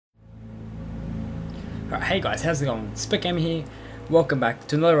Alright, hey guys, how's it going? Spit Gamer here. Welcome back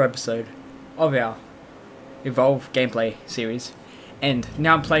to another episode of our Evolve gameplay series. And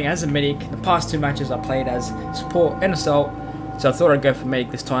now I'm playing as a medic. The past two matches I played as support and assault, so I thought I'd go for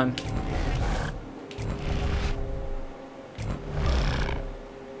medic this time.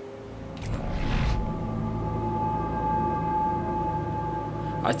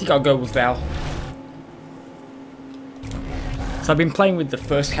 I think I'll go with Val. So I've been playing with the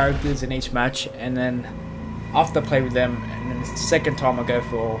first characters in each match, and then after I play with them, and then the second time I go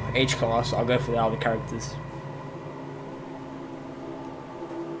for each class, I'll go for the other characters.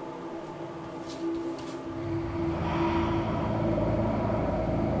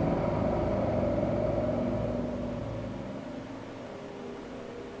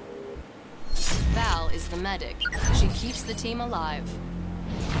 Val is the medic. She keeps the team alive.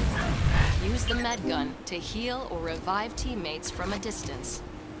 Use the med gun to heal or revive teammates from a distance.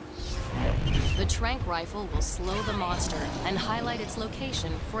 The tranq rifle will slow the monster and highlight its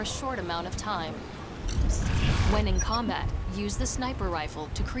location for a short amount of time. When in combat, use the sniper rifle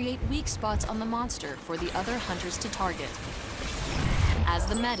to create weak spots on the monster for the other hunters to target. As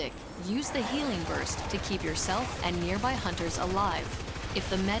the medic, use the healing burst to keep yourself and nearby hunters alive. If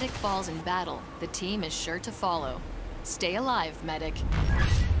the medic falls in battle, the team is sure to follow. Stay alive, medic.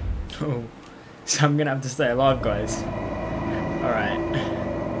 Oh, so I'm gonna have to stay alive, guys. Alright.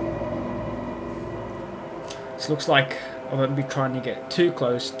 This looks like I'm gonna be trying to get too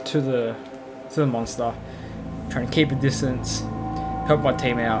close to the monster, trying to keep a distance, help my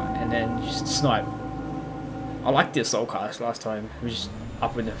team out, and then just snipe. I liked the assault cast last time. It was just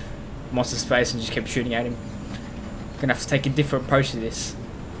up in the monster's face and just kept shooting at him. Gonna have to take a different approach to this.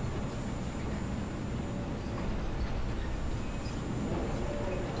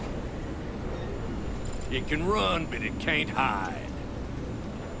 It can run, but it can't hide.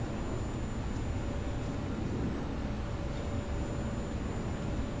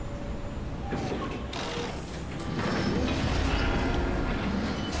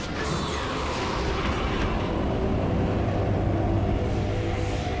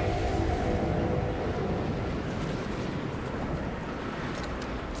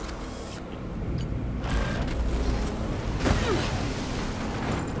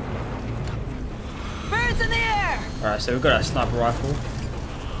 Alright, so we've got our sniper rifle.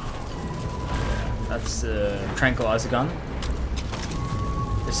 That's the tranquilizer gun.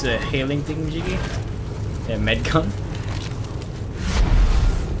 This is a healing thingamajiggy. Yeah, med gun.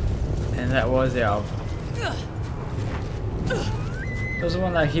 And that was our... That was the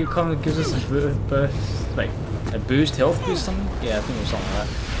one that he kind of gives us a burst, like a boost, health boost or something? Yeah, I think it was something like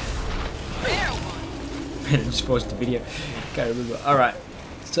that. Man, I just paused the video. Can't remember. Alright,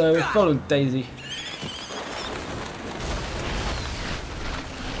 so we're following Daisy.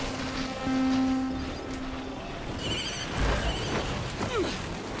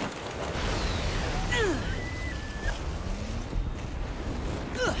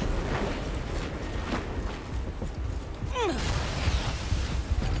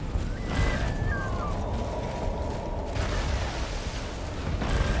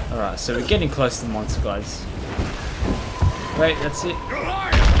 Alright, so we're getting close to the monster, guys. Wait, that's it. Mine's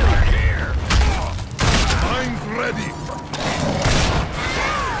ready.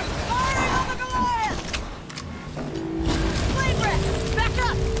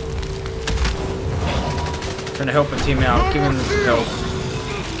 Trying to help a team out, giving them some help.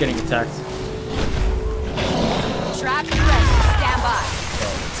 Getting attacked. Trap ready. Stand by.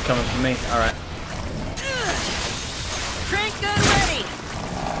 Oh, it's coming for me. Alright. Tranq gun ready.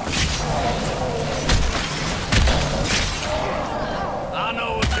 I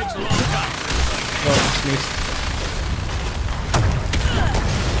know it takes a long time. Oh, it's missed.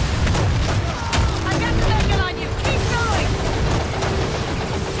 I got the med gun on you. Keep going.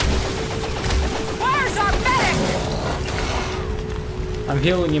 Where's our medic? I'm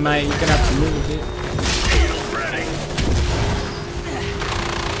healing you, mate. You're gonna have to move a bit. Shield ready.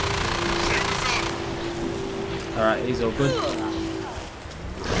 Alright, he's all good.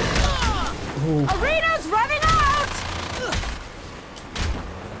 Ooh. Arena's running out.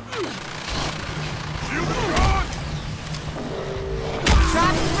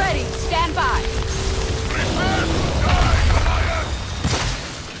 Traps ready. Stand by.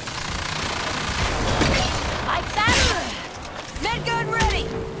 Like that. Med gun ready.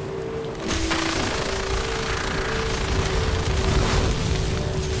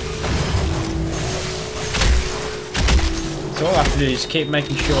 So all I have to do is keep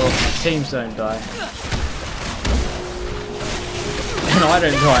making sure my teams don't die. And I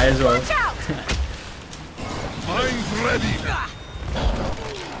don't die as well. Mine's ready.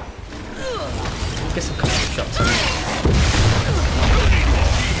 get some couple of shots on him.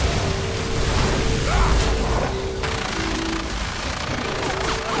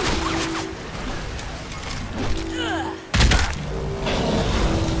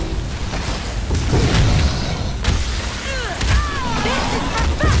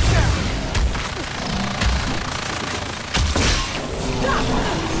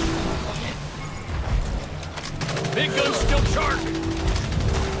 Big gun's still sharp.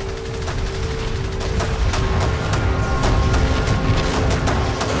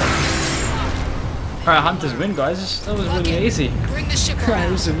 Alright, Hunters win, guys. That was really easy. Bring the ship It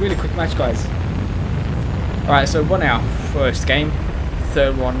around. was a really quick match, guys. Alright, so won our first game.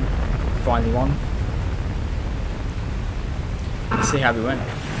 Third one, finally won. Let's see how we went.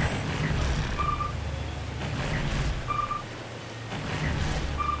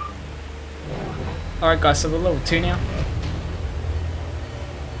 Alright guys, so we're level 2 now.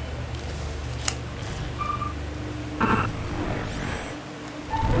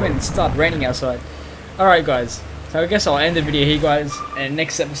 When it started raining outside. Alright guys, so I guess I'll end the video here guys, and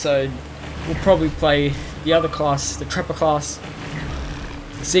next episode we'll probably play the other class, the Trapper class.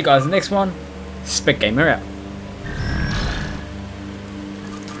 See you guys in the next one. Spec Gamer out.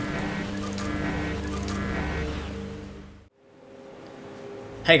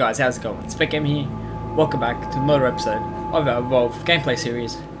 Hey guys, how's it going? Spec Gamer here. Welcome back to another episode of our Evolve gameplay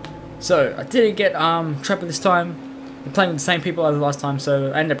series. So I didn't get Trapper this time. I'm playing with the same people as last time,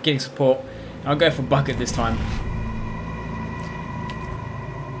 so I ended up getting support. And I'll go for Bucket this time.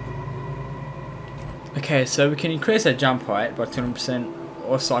 Okay, so we can increase our jump height by 200%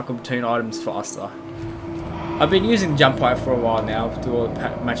 or cycle between items faster. I've been using jump height for a while now to all the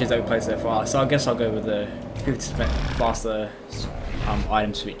matches that we played so far, so I guess I'll go with the 50% faster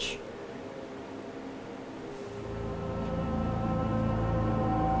item switch.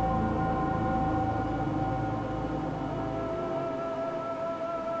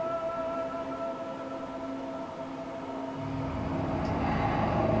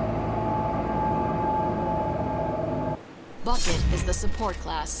 Bucket is the support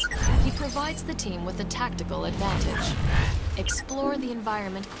class. He provides the team with a tactical advantage. Explore the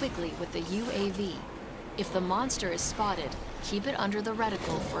environment quickly with the UAV. If the monster is spotted, keep it under the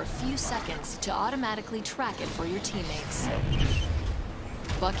reticle for a few seconds to automatically track it for your teammates.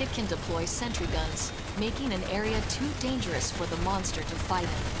 Bucket can deploy sentry guns, making an area too dangerous for the monster to fight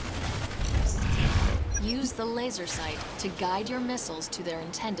in. Use the laser sight to guide your missiles to their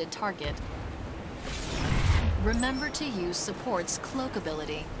intended target. Remember to use support's cloak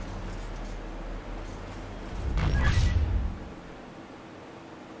ability.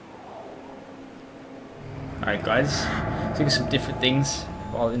 Alright guys, so get some different things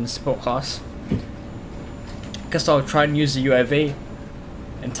while in the support class. Guess I'll try and use the UAV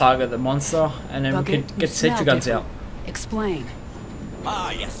and target the monster, and then Bucket, we can get sentry guns out. Explain.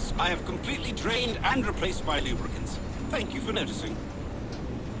 Ah, yes. I have completely drained and replaced my lubricants. Thank you for noticing.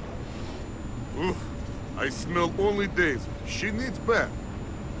 Oof, I smell only Daisy. She needs bath.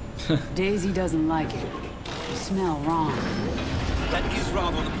 Daisy doesn't like it. You smell wrong. That is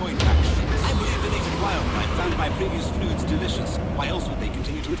rather on the point, actually. I believe the native wildlife found my previous fluids delicious. Why else would they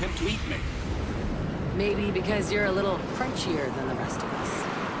continue to attempt to eat me? Maybe because you're a little crunchier than the rest of us.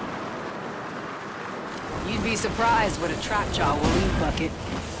 You'd be surprised what a trap jaw will eat, Bucket.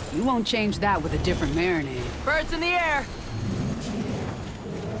 You won't change that with a different marinade. Birds in the air!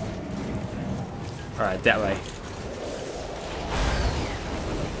 Alright, that way.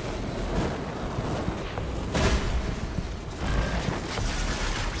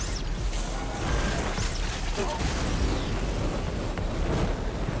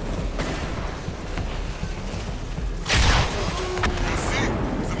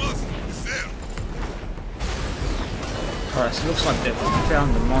 Alright, so it looks like they've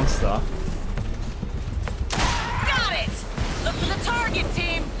found the monster. Got it! Look for the target,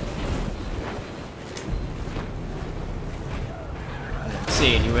 team! I don't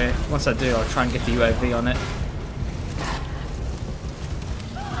see it anywhere. Once I do, I'll try and get the UAV on it.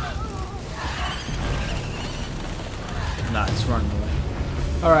 Nah, it's running away.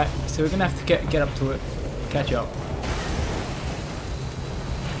 Alright, so we're gonna have to get up to it. Catch up.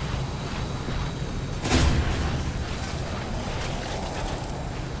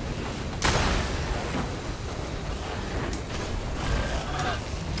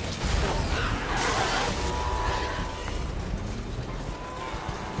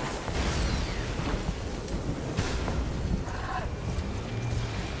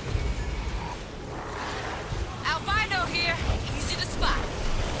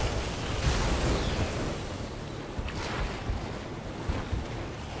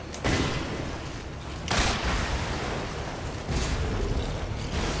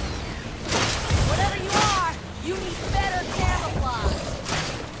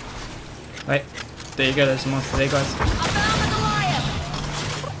 There you go, there's a monster there, guys. I found the Goliath!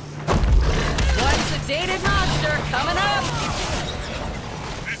 One sedated monster coming up!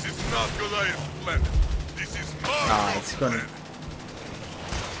 This is not Goliath's planet. This is my Ah, it's gonna. planet.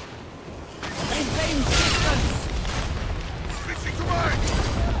 Maintain distance! Switching to mine.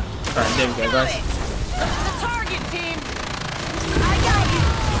 Alright, there we go, guys. The target team! I got you!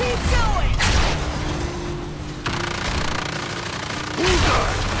 Keep going!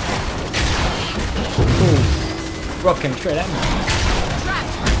 Ooh. Rock came straight at me.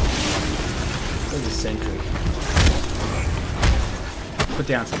 Trapped! There's a sentry. Put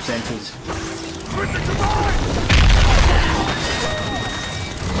down some sentries. Switching to mine.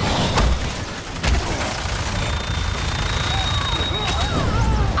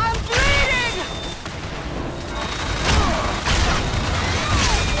 I'm bleeding!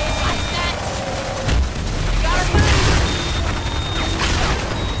 Like that! Gotta move!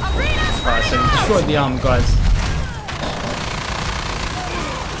 Arena's Alright, so running we out! destroyed the arm, guys.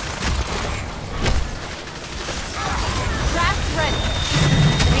 Draft ready.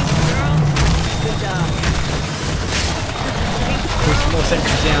 Thanks, girl. Good job. Put some more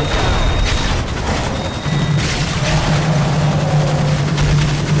sentries down.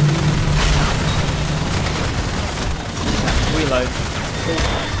 Reload.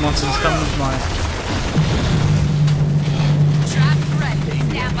 Monsters coming with mine. Draft ready.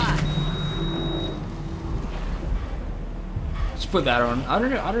 Stand by. Just put that on. I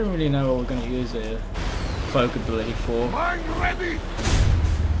don't really know what we're gonna use a cloak ability for. Mine ready.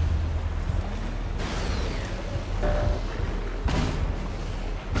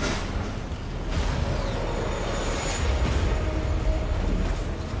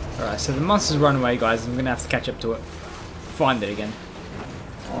 Alright, so the monsters run away, guys. I'm gonna have to catch up to it. Find it again.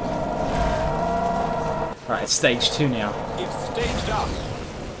 Alright, it's stage 2 now. It's staged up.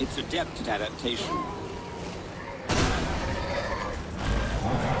 It's adept at adaptation.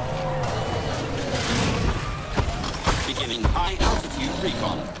 Beginning high altitude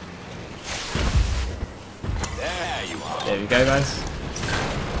recon. There you are. There we go, guys.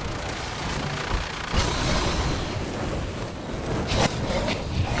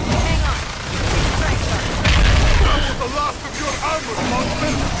 Hang on. That was the last of your armor,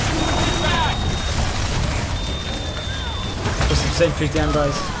 monster. Put some sentries down,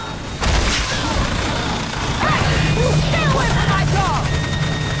 guys. Stay away from my dog!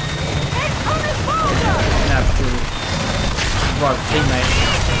 Incoming soldier! Gonna have to revive a teammate.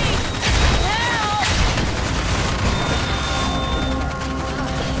 Help!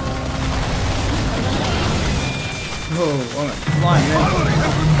 Oh, I'm flying, man.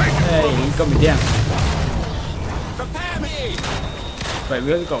 Hey, he got me down. Prepare me! Wait, we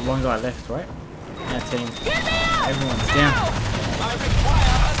only got one guy left, right? In our team. Everyone's down. I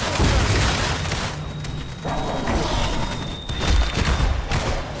require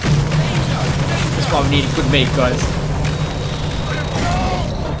That's why we need a good meat, guys.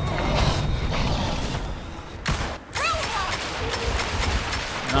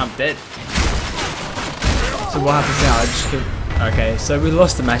 I'm dead. So what happens now? I just keep... Okay, so we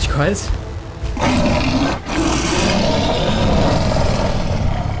lost the match, guys.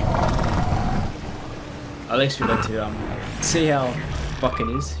 At least we got to see how Bucket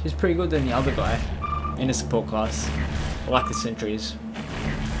is. He's pretty good than the other guy in the support class. I like the sentries.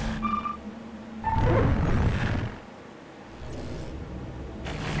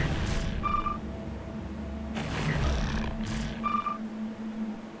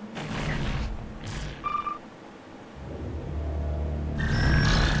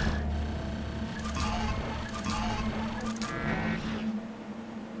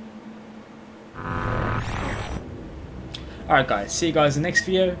 Alright guys, see you guys in the next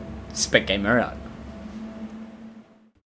video. Spec Gamer out.